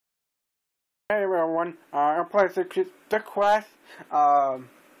everyone. I'm playing the Quest, A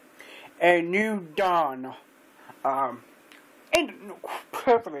New Dawn. And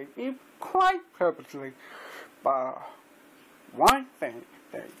quite purposely, but one thing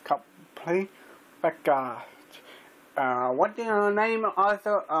they completely forgot. What's the name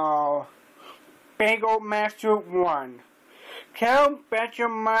also? Bagel Master 1. Tell Bagel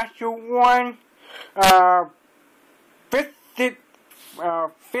Master 1, fix it,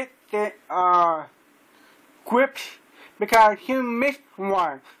 grips, because he missed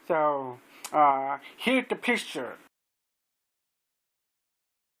one. So, here's the picture.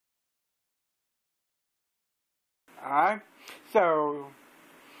 Alright, so,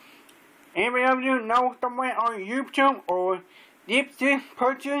 any of you know someone on YouTube or did this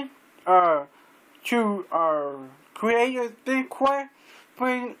person, to, create a thing quest,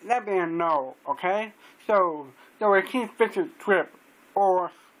 please let me know, okay? So we can fix a trip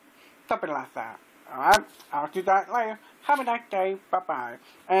or something like that. Alright, I'll do that later. Have a nice day. Bye-bye.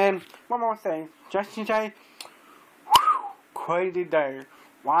 And one more thing, just to say, crazy day.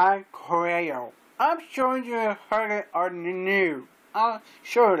 Why Correo? I'm sure you heard it on the news. I'm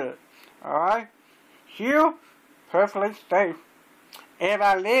sure it. Alright? You perfectly safe. If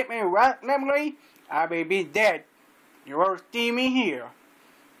I live in randomly, I may be dead. You won't see me here.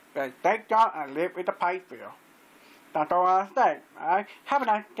 But thank God I live in the Pikeville. That's all I say. Alright? Have a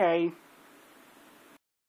nice day.